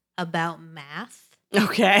movies about math.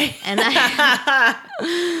 Okay. And I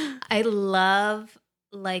love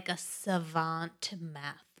like a savant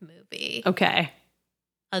math movie. Okay.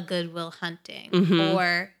 A Good Will Hunting.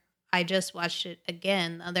 Or I just watched it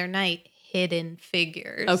again the other night, Hidden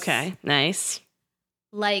Figures. Okay. Nice.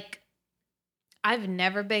 Like, I've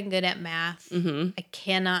never been good at math. I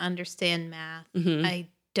cannot understand math. I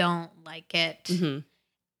don't like it.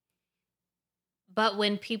 But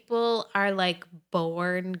when people are like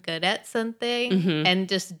born good at something and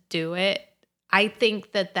just do it, I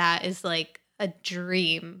think that is like a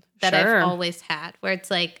dream that I've always had, where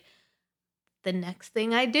it's like the next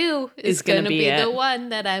thing I do is going to be the one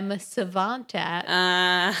that I'm a savant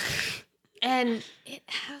at. And it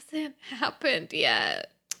hasn't happened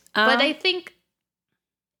yet. But I think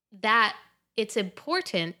that it's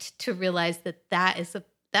important to realize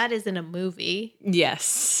that isn't a movie.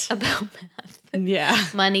 Yes. About math. Yeah.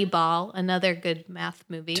 Moneyball, another good math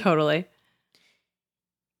movie. Totally.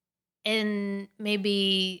 And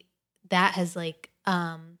maybe that has like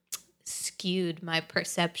skewed my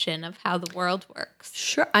perception of how the world works.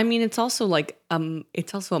 Sure. I mean, it's also like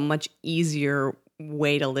it's also a much easier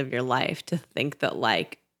way to live your life to think that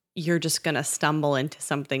like you're just going to stumble into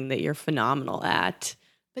something that you're phenomenal at.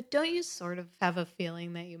 But don't you sort of have a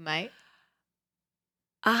feeling that you might?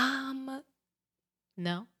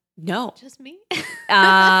 No. Just me?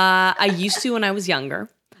 I used to when I was younger.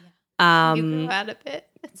 Yeah. You grew out of it.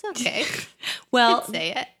 It's okay. Well, you can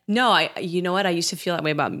say it. No, you know what? I used to feel that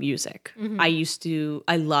way about music.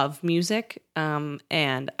 I love music.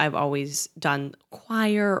 And I've always done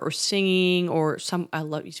choir or singing or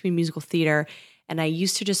used to be musical theater. And I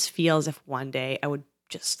used to just feel as if one day I would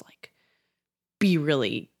just like be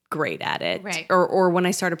really great at it. Right. Or when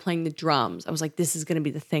I started playing the drums, I was like, this is going to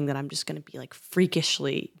be the thing that I'm just going to be like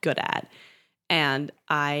freakishly good at. And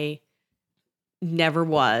I never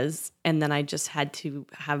was. And then I just had to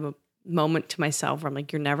have a moment to myself where I'm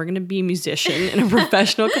like, you're never going to be a musician in a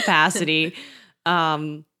professional capacity.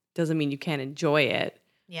 Doesn't mean you can't enjoy it.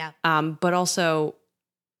 Yeah. But also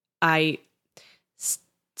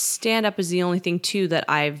stand up is the only thing too that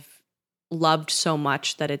I've loved so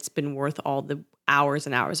much that it's been worth all the hours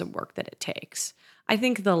and hours of work that it takes. I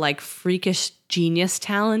think the like freakish genius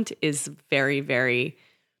talent is very, very,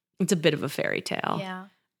 it's a bit of a fairy tale. Yeah.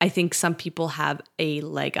 I think some people have a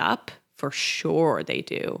leg up, for sure they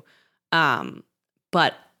do.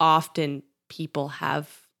 But often people have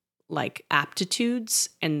like aptitudes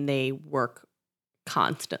and they work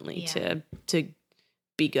constantly to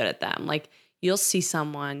be good at them. Like you'll see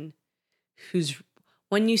someone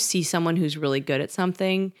when you see someone who's really good at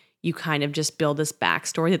something, you kind of just build this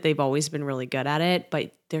backstory that they've always been really good at it,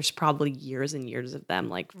 but there's probably years and years of them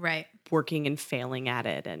like working and failing at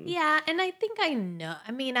it. And and I think I know.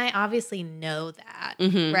 I mean, I obviously know that,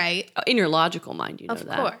 right? In your logical mind, you know that.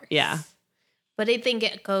 Of course. Yeah. But I think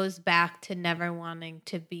it goes back to never wanting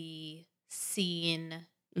to be seen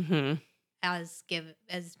as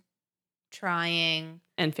trying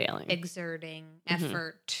and failing, exerting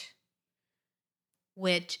effort,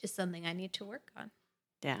 which is something I need to work on.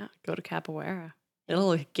 Yeah, go to capoeira.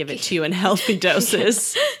 It'll give it to you in healthy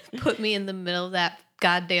doses. Put me in the middle of that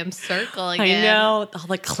goddamn circle again. I know. All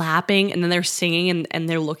the clapping, and then they're singing, and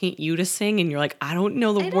they're looking at you to sing, and you're like, I don't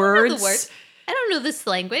know the words. I don't know this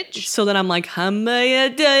language. So then I'm like,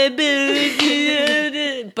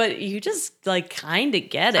 but you just like kind of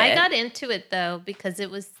get it. I got into it though because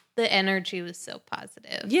the energy was so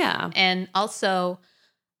positive. Yeah. And also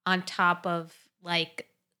on top of like,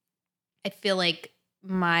 I feel like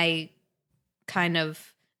my kind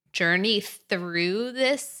of journey through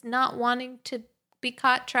this not wanting to be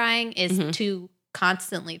caught trying is to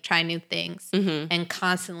constantly try new things and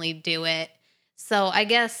constantly do it. So I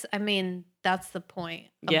guess, I mean, that's the point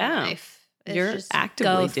of life. You're just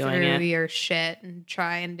actively doing go it. through your shit and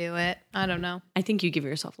try and do it. I don't know. I think you give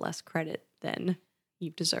yourself less credit than you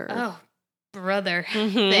deserve. Oh, brother.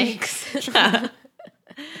 Thanks. Yeah,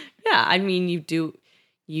 I mean,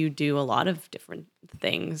 you do a lot of different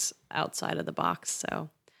things outside of the box, so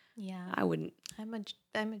yeah. I wouldn't. I'm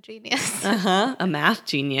a genius. A math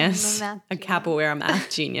genius. I'm a math a genius. capoeira math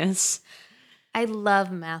genius. I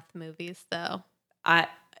love math movies though.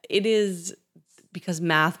 It is because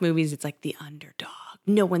math movies, it's like the underdog.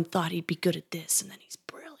 No one thought he'd be good at this, and then he's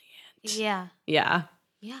brilliant. Yeah. Yeah.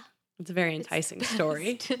 Yeah. It's a very enticing the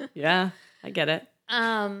story. best. Yeah, I get it.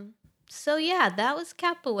 So yeah, that was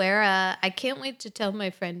capoeira. I can't wait to tell my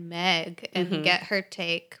friend Meg and get her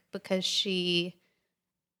take because she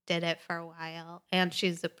did it for a while and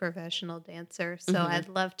she's a professional dancer. So I'd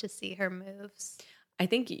love to see her moves. I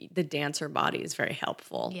think the dancer body is very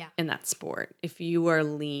helpful Yeah. in that sport. If you are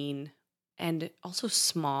lean and also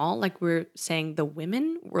small, like we're saying, the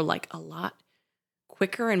women were like a lot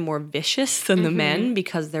quicker and more vicious than the men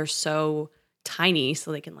because they're so tiny,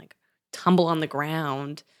 so they can like tumble on the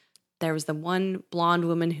ground. There was the one blonde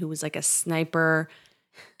woman who was like a sniper.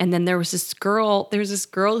 And then there was this girl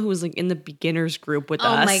who was like in the beginners group with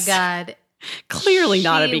us. Oh my God. Clearly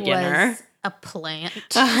not a She beginner. was a plant.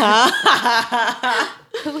 Uh-huh.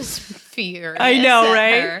 I was furious. I know, at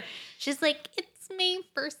right? her. She's like, it's my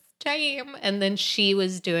first time. And then she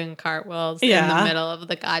was doing cartwheels in Yeah. the middle of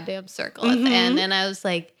the goddamn circle at the end. And I was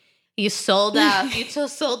like, you sold out. You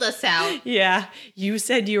sold us out. Yeah. You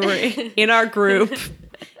said you were in our group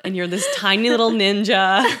and you're this tiny little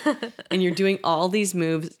ninja and you're doing all these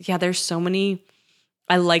moves. Yeah, there's so many.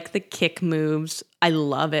 I like the kick moves. I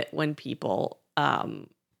love it when people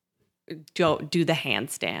don't do the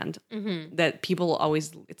handstand. That people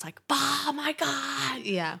always, it's like, oh my God.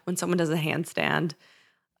 Yeah. When someone does a handstand.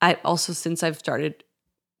 I also, since I've started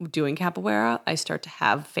doing capoeira, I start to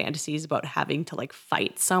have fantasies about having to like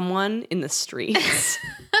fight someone in the streets.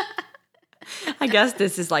 I guess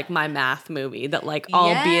this is like my math movie that like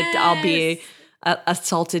I'll be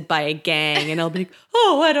assaulted by a gang and I'll be like,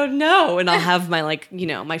 oh, I don't know. And I'll have my like,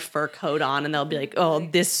 my fur coat on and they'll be like, oh,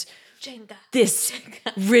 this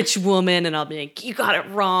rich woman. And I'll be like, you got it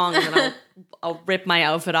wrong. And then I'll rip my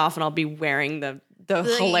outfit off and I'll be wearing the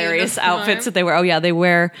hilarious outfits that they wear. Oh yeah, they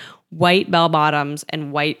wear white bell bottoms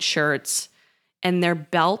and white shirts, and their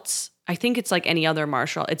belts. I think it's like any other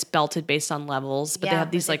martial. It's belted based on levels, but they have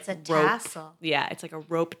these like it's a rope. tassel. Yeah, it's like a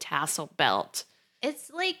rope tassel belt. It's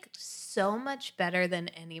like so much better than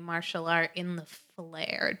any martial art in the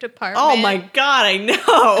flair department. Oh my God, I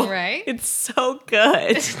know. Right? It's so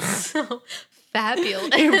good. It's so fabulous.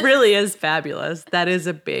 It really is fabulous. That is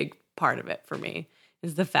a big part of it for me,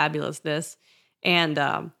 is the fabulousness and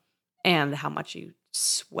how much you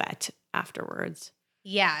sweat afterwards.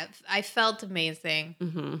 Yeah, I felt amazing.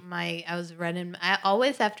 I was running.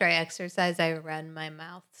 Always after I exercise, I run my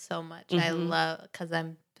mouth so much. I love because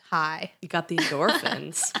I'm high. You got the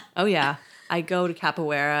endorphins. Oh yeah, I go to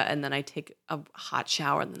capoeira and then I take a hot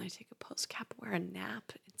shower and then I take a post capoeira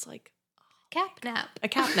nap. It's like a cap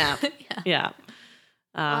nap. Yeah.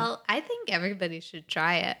 Well, I think everybody should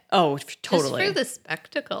try it. Oh, totally. Just for the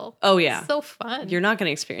spectacle. Oh yeah, It's so fun. You're not going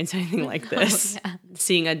to experience anything like this. Yeah.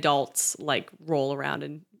 Seeing adults like roll around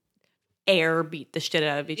and beat the shit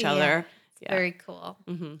out of each other. It's very cool.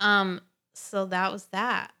 Mm-hmm. So that was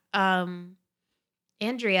that.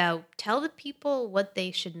 Andrea, tell the people what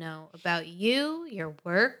they should know about you, your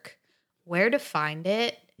work, where to find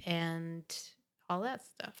it, and all that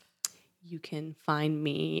stuff. You can find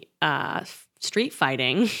me street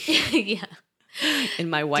fighting Yeah. in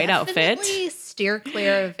my white Definitely outfit. steer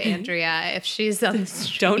clear of Andrea if she's on the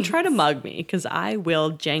street. Don't try to mug me because I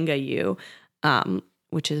will Jenga you,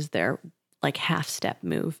 which is their like half step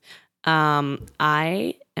move.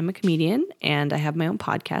 I am a comedian and I have my own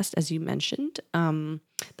podcast, as you mentioned,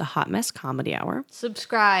 the Hot Mess Comedy Hour.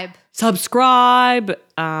 Subscribe. Subscribe.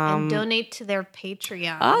 And donate to their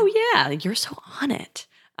Patreon. Oh yeah, you're so on it.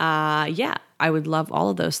 Yeah, I would love all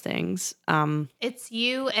of those things. It's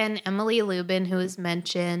you and Emily Lubin who is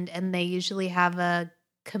mentioned, and they usually have a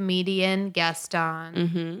comedian guest on.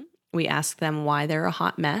 Mm-hmm. We ask them why they're a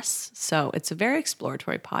hot mess. So it's a very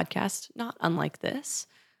exploratory podcast, not unlike this.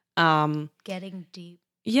 Getting deep.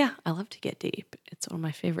 Yeah, I love to get deep. It's one of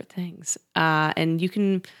my favorite things. And you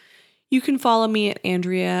can follow me at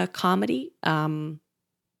Andrea Comedy, on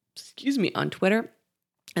Twitter.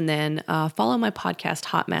 And then follow my podcast,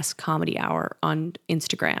 Hot Mess Comedy Hour, on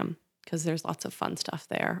Instagram, because there's lots of fun stuff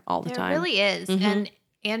there all the time. There really is. Mhm. And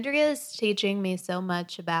Andrea is teaching me so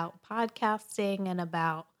much about podcasting and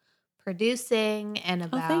about producing and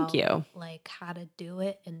about thank you. like how to do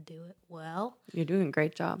it and do it well. You're doing a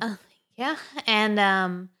great job. Yeah.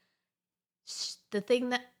 And the thing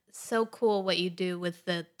that's so cool what you do with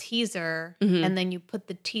the teaser, Mhm. and then you put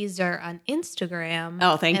the teaser on Instagram.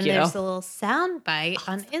 Oh, thank and you. there's a little sound bite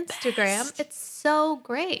on it's the Instagram. best. It's so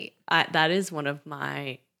great. That is one of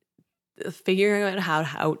my figuring out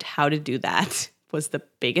how to do that was the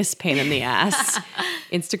biggest pain in the ass.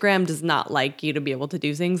 Instagram does not like you to be able to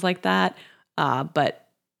do things like that. But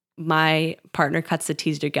my partner cuts the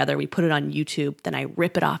teaser together. We put it on YouTube. Then I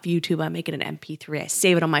rip it off YouTube. I make it an MP3. I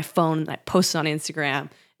save it on my phone and I post it on Instagram.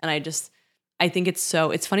 And I think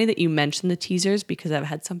it's funny that you mentioned the teasers, because I've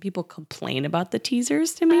had some people complain about the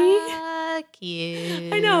teasers to me. Fuck you.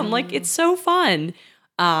 I know. I'm like, it's so fun.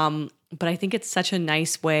 But I think it's such a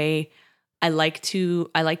nice way. I like to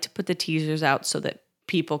put the teasers out so that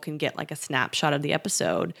people can get like a snapshot of the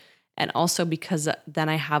episode. And also because then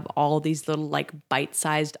I have all these little like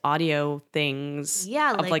bite-sized audio things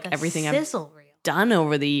of like a everything sizzle reel. I've done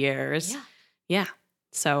over the years. Yeah. Yeah.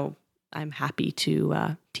 So I'm happy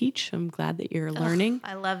to teach. I'm glad that you're learning.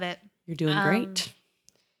 I love it. You're doing great.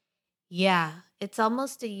 Yeah, it's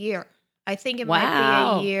almost a year. I think it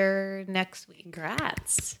Wow. might be a year next week.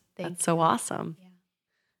 Congrats. Thank That's so awesome.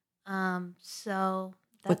 So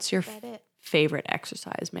that's What's your about it. favorite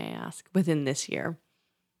exercise, may I ask, within this year?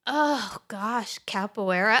 Oh gosh,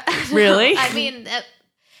 capoeira. Really? I mean,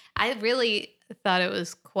 I really thought it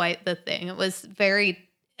was quite the thing. It was very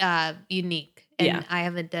unique, and Yeah. I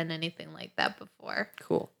haven't done anything like that before.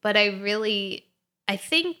 Cool. But I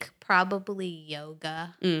think probably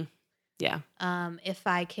yoga. Yeah. If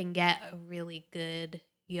I can get a really good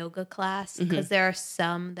yoga class, Mhm. because there are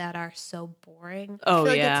some that are so boring. Oh, I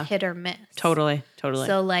feel like yeah. it's hit or miss. Totally.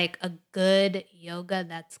 So like a good yoga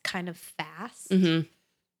that's kind of fast. Mm-hmm.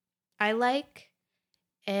 I like.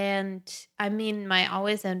 And I mean, my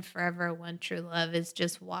always and forever one true love is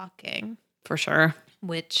just walking, For sure.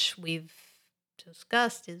 which we've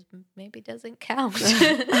discussed is maybe doesn't count.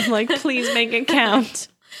 I'm like, please make it count.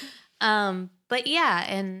 But yeah,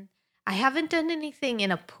 and I haven't done anything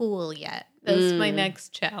in a pool yet. That's my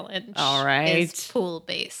next challenge. All right. Is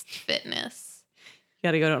pool-based fitness. You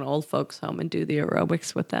got to go to an old folks home and do the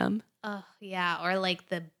aerobics with them. Oh, yeah. Or like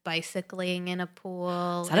the bicycling in a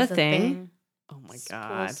pool. Is that a thing? Oh my Pool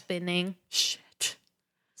God. spinning. Shit.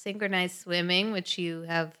 Synchronized swimming, which you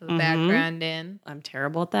have a Mhm. background in. I'm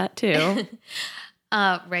terrible at that too.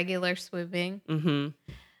 Regular swimming. Mm-hmm.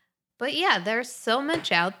 But yeah, there's so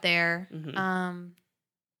much out there. Mhm.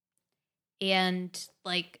 And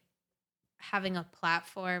like having a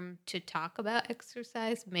platform to talk about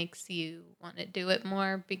exercise makes you want to do it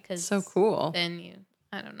more, because So cool. then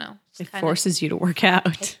I don't know. just It kind forces you to work of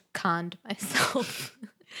out. conned myself.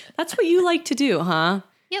 That's what you like to do, huh?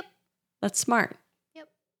 Yep. That's smart. Yep.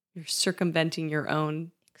 You're circumventing your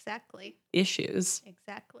own Exactly. issues.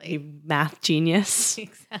 Exactly. You math genius.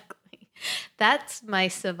 Exactly. That's my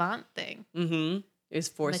savant thing. Mm-hmm. Is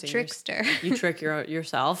I'm a forcing trickster. you trick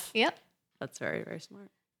yourself. Yep. That's very, very smart.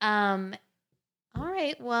 All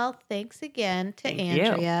right. Well, thanks again to Thank you.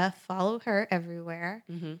 Andrea. Follow her everywhere,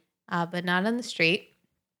 Mm-hmm. but not on the street.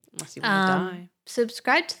 Unless you want to die.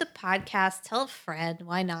 Subscribe to the podcast. Tell a friend.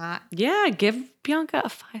 Why not? Yeah, give Bianca a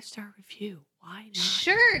 5-star review. Why not?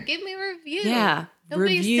 Sure. Give me a review. Yeah,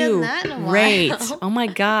 Nobody's review. done that in a while. Rate. Oh my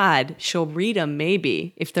God, she'll read them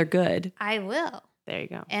maybe if they're good. I will. There you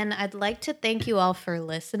go. And I'd like to thank you all for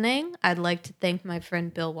listening. I'd like to thank my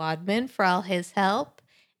friend Bill Wadman for all his help.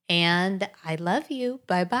 And I love you.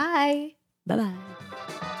 Bye-bye. Bye bye.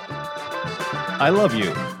 I love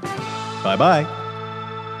you. Bye bye.